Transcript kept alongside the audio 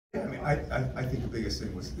Yeah, I mean, I think the biggest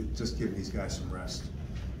thing was just giving these guys some rest.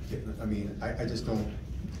 I mean, I just don't,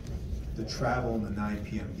 the travel and the 9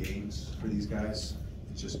 p.m. games for these guys,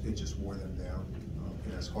 it just wore them down.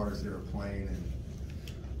 And as hard as they were playing, and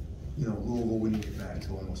you know, Louisville, we didn't get back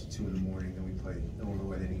until almost 2 in the morning. Then we played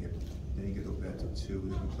Illinois, they didn't get to bed till 2.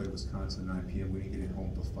 Then we played Wisconsin 9 p.m. We didn't get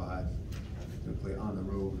home till 5. Then we played on the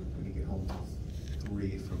road. We didn't get home till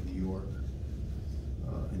 3 from New York.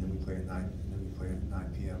 And then we play at 9. And then we play at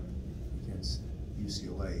 9 p.m. against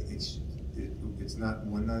UCLA. It's not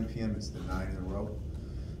 9 p.m. It's the 9 in a row.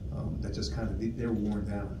 That just kind of, they're worn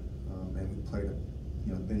down. And we played,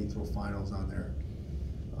 you know, then you throw finals on there.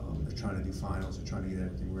 They're trying to do finals. They're trying to get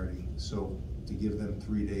everything ready. So to give them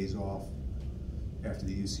 3 days off after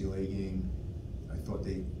the UCLA game, I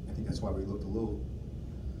think that's why we looked a little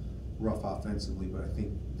rough offensively, but I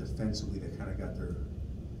think defensively they kind of got their,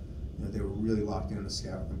 you know, they were really locked in on the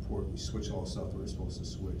scout report. We switched all the stuff we were supposed to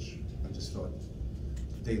switch. I just thought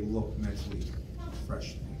they looked mentally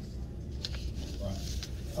fresh to me.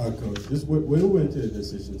 Right. Coach, just what went into the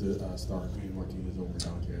decision to start Green Martinez over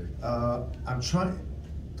Don Carey? I'm trying.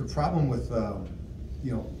 The problem with,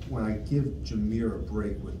 you know, when I give Jameer a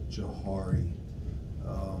break with Jahari,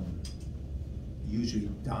 usually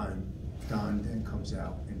Don then comes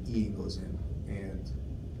out and Ian goes in, and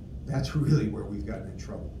that's really where we've gotten in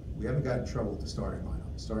trouble. We haven't gotten in trouble with the starting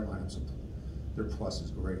lineup. Starting lineups, their plus is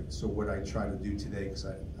great. So what I try to do today, because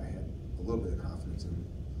I had a little bit of confidence in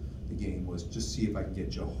the game, was just see if I can get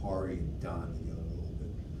Jahari and Don together a little bit,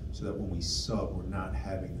 so that when we sub, we're not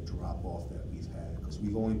having the drop off that we've had, because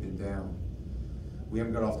we've only been down. We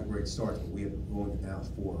haven't got off the great starts, but we've only been down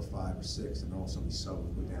 4 or 5 or 6, and all of a sudden we sub,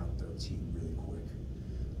 we go down 13 really quick.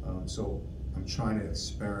 So I'm trying to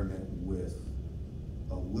experiment with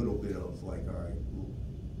a little bit of like, all right,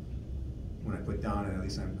 when I put Don in, at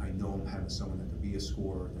least I know I'm having someone that could be a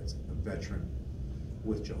scorer, that's a veteran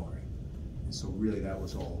with Jahari. And so really that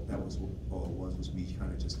was all it was me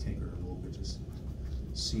kind of just tinkering a little bit, just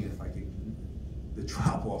seeing if I could, the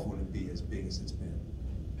drop off wouldn't be as big as it's been.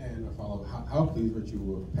 And a follow-up, how pleased were you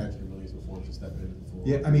with Patrick Williams' performance to step in before?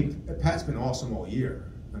 Yeah, I mean, Pat's been awesome all year.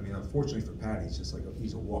 I mean, unfortunately for Pat, he's just like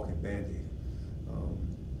he's a walking Band-Aid.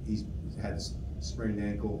 He's had sprained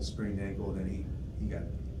ankle, then he got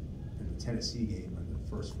in the Tennessee game in the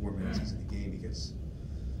first 4 minutes of the game,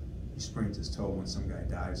 he sprains his toe when some guy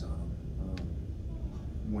dives on him.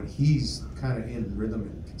 When he's kind of in rhythm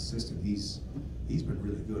and consistent, he's been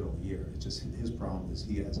really good all year. It's just his problem is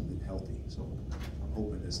he hasn't been healthy. So I'm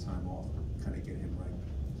hoping this time off kind of get him right.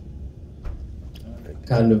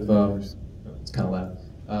 Kind of, it's kind of loud.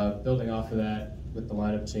 Building off of that with the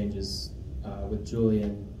lineup changes with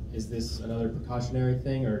Julian, is this another precautionary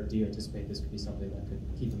thing, or do you anticipate this could be something that could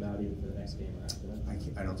keep him out even for the next game or after that?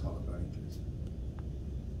 I don't talk about injuries.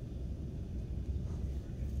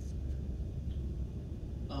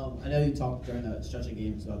 I know you talked during the stretch of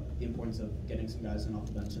games about the importance of getting some guys in off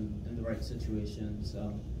the bench in the right situations.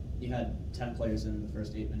 You had 10 players in the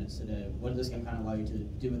first 8 minutes today. What did this game kind of allow you to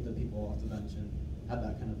do with the people off the bench, and have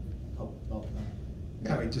that kind of help develop them?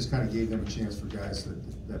 It just kind of gave them a chance for guys that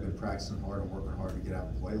have been practicing hard and working hard to get out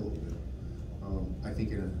and play a little bit. I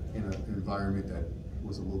think in an environment that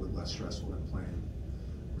was a little bit less stressful than playing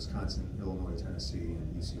Wisconsin, Illinois, Tennessee,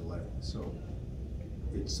 and UCLA. So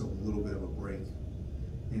it's a little bit of a break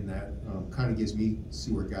in that. Kind of gives me to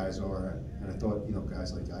see where guys are. And I thought, you know,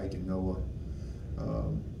 guys like Ike and Noah,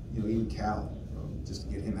 you know, even Cal, just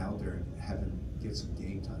to get him out there and have him get some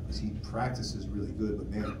game time, because he practices really good, but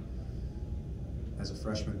man, as a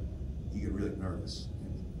freshman, you get really nervous.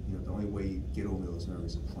 And, you know, the only way you get over those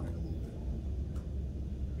nerves is playing a little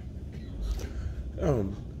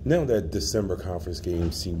bit. Now that December conference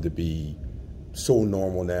games seem to be so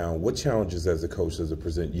normal now, what challenges as a coach does it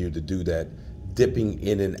present you to do that, dipping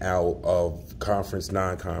in and out of conference,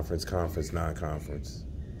 non-conference, conference, non-conference?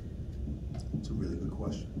 It's a really good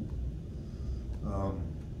question.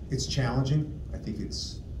 It's challenging. I think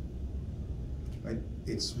it's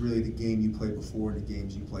really the game you play before and the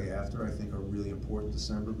games you play after, I think, are really important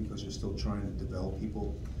December, because you're still trying to develop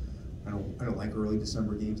people. I don't like early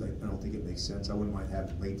December games. I don't think it makes sense. I wouldn't mind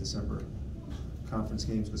having late December conference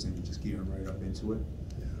games, because then you just gear them right up into it.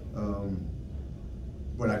 And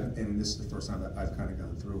this is the first time that I've kind of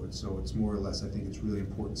gone through it, so it's more or less, I think it's really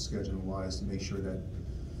important scheduling-wise to make sure that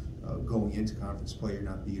going into conference play you're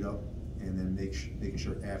not beat up, and then making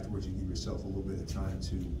sure afterwards you give yourself a little bit of time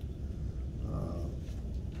to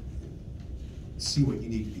see what you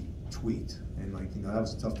need to be tweaked. And like, you know, that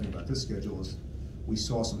was the tough thing about this schedule, is we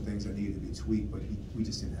saw some things that needed to be tweaked, but we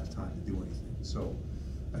just didn't have time to do anything. So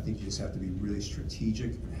I think you just have to be really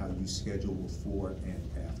strategic in how you schedule before and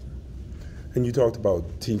after. And you talked about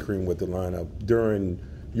tinkering with the lineup during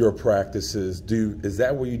your practices. Is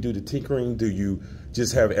that where you do the tinkering? Do you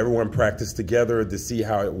just have everyone practice together to see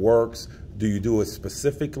how it works? Do you do it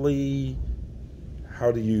specifically?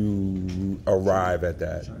 How do you arrive at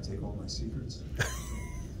that? Trying to take all my secrets.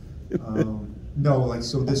 No, like,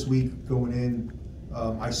 so this week going in,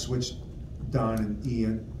 I switched Don and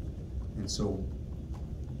Ian, and so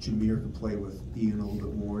Jameer could play with Ian a little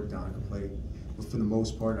bit more, Don could play. But for the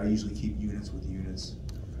most part, I usually keep units with units,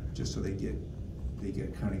 just so they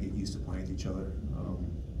kind of get used to playing with each other.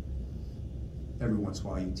 Every once in a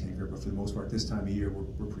while you tinker, but for the most part, this time of year,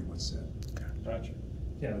 we're pretty much set. Gotcha.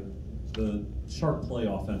 Yeah, the sharp play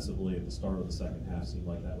offensively at the start of the second half seemed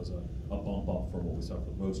like that was a bump up from what we saw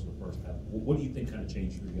for most of the first half. What do you think kind of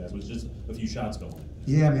changed for you guys? Was it just a few shots going?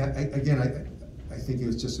 Yeah, I mean, I think it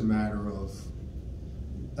was just a matter of,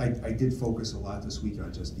 I did focus a lot this week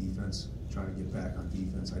on just defense, trying to get back on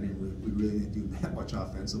defense. We really didn't do that much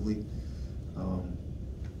offensively.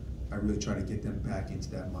 I really tried to get them back into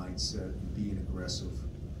that mindset, being aggressive,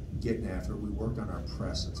 getting after it. We worked on our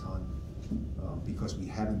press a ton because we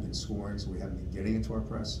haven't been scoring, so we haven't been getting into our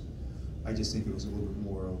press. I just think it was a little bit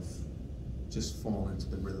more of just falling into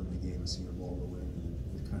the rhythm of the game and seeing the ball go in, and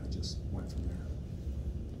it kind of just went from there.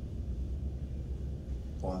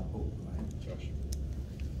 Go ahead.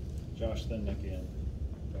 Josh, then Nicky, and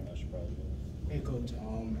I should probably go. Hey Coach,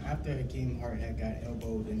 after Hakeem Hart had got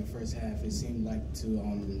elbowed in the first half, it seemed like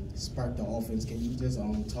to spark the offense. Can you just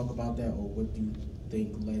talk about that, or what do you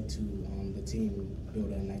think led to the team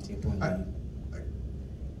building a 19-point lead?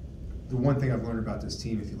 The one thing I've learned about this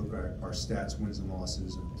team, if you look at our stats, wins and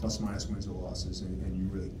losses, and plus minus wins or losses, and you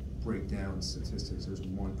really break down statistics, there's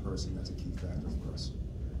one person that's a key factor for us.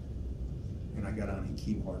 And I got on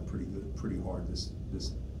Hakeem Hart pretty hard these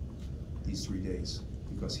 3 days,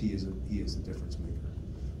 because he is the difference maker.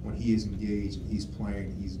 When he is engaged and he's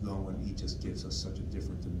playing, he's going, he just gives us such a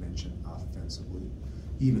different dimension offensively,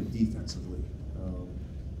 even defensively.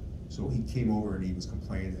 So he came over and he was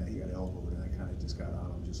complaining that he got elbowed, and I kind of just got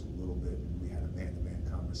on him just a little bit, and we had a man-to-man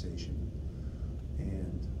conversation.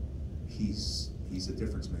 And he's a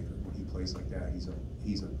difference maker when he plays like that.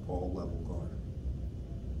 He's an all-level guard.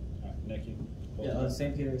 All right, Nicky. Yeah,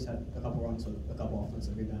 St. Peter's had a couple runs with a couple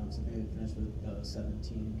offensive rebounds. I think they finished with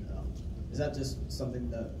 17. Is that just something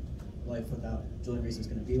that life without Julian Reese is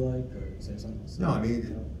going to be like, or is there something? No, I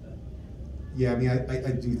mean, yeah, I mean,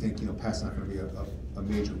 I do think, Pat's not going to be a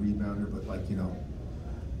major rebounder, but like,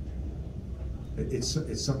 it's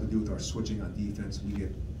something to do with our switching on defense.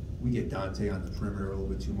 We get Dante on the perimeter a little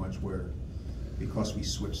bit too much, where because we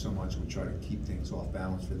switch so much, we try to keep things off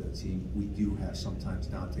balance for the team. We do have sometimes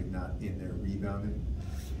Dante not in there rebounding,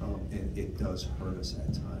 and it does hurt us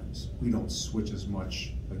at times. We don't switch as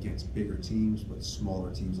much against bigger teams, but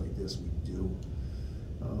smaller teams like this, we do.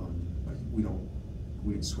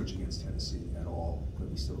 We didn't switch against Tennessee at all, but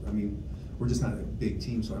we still, I mean, we're just not a big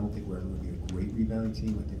team, so I don't think we're ever going to be a great rebounding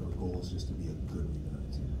team. I think our goal is just to be a good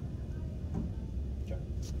rebounding team. Okay.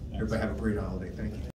 Everybody have a great holiday. Thank you.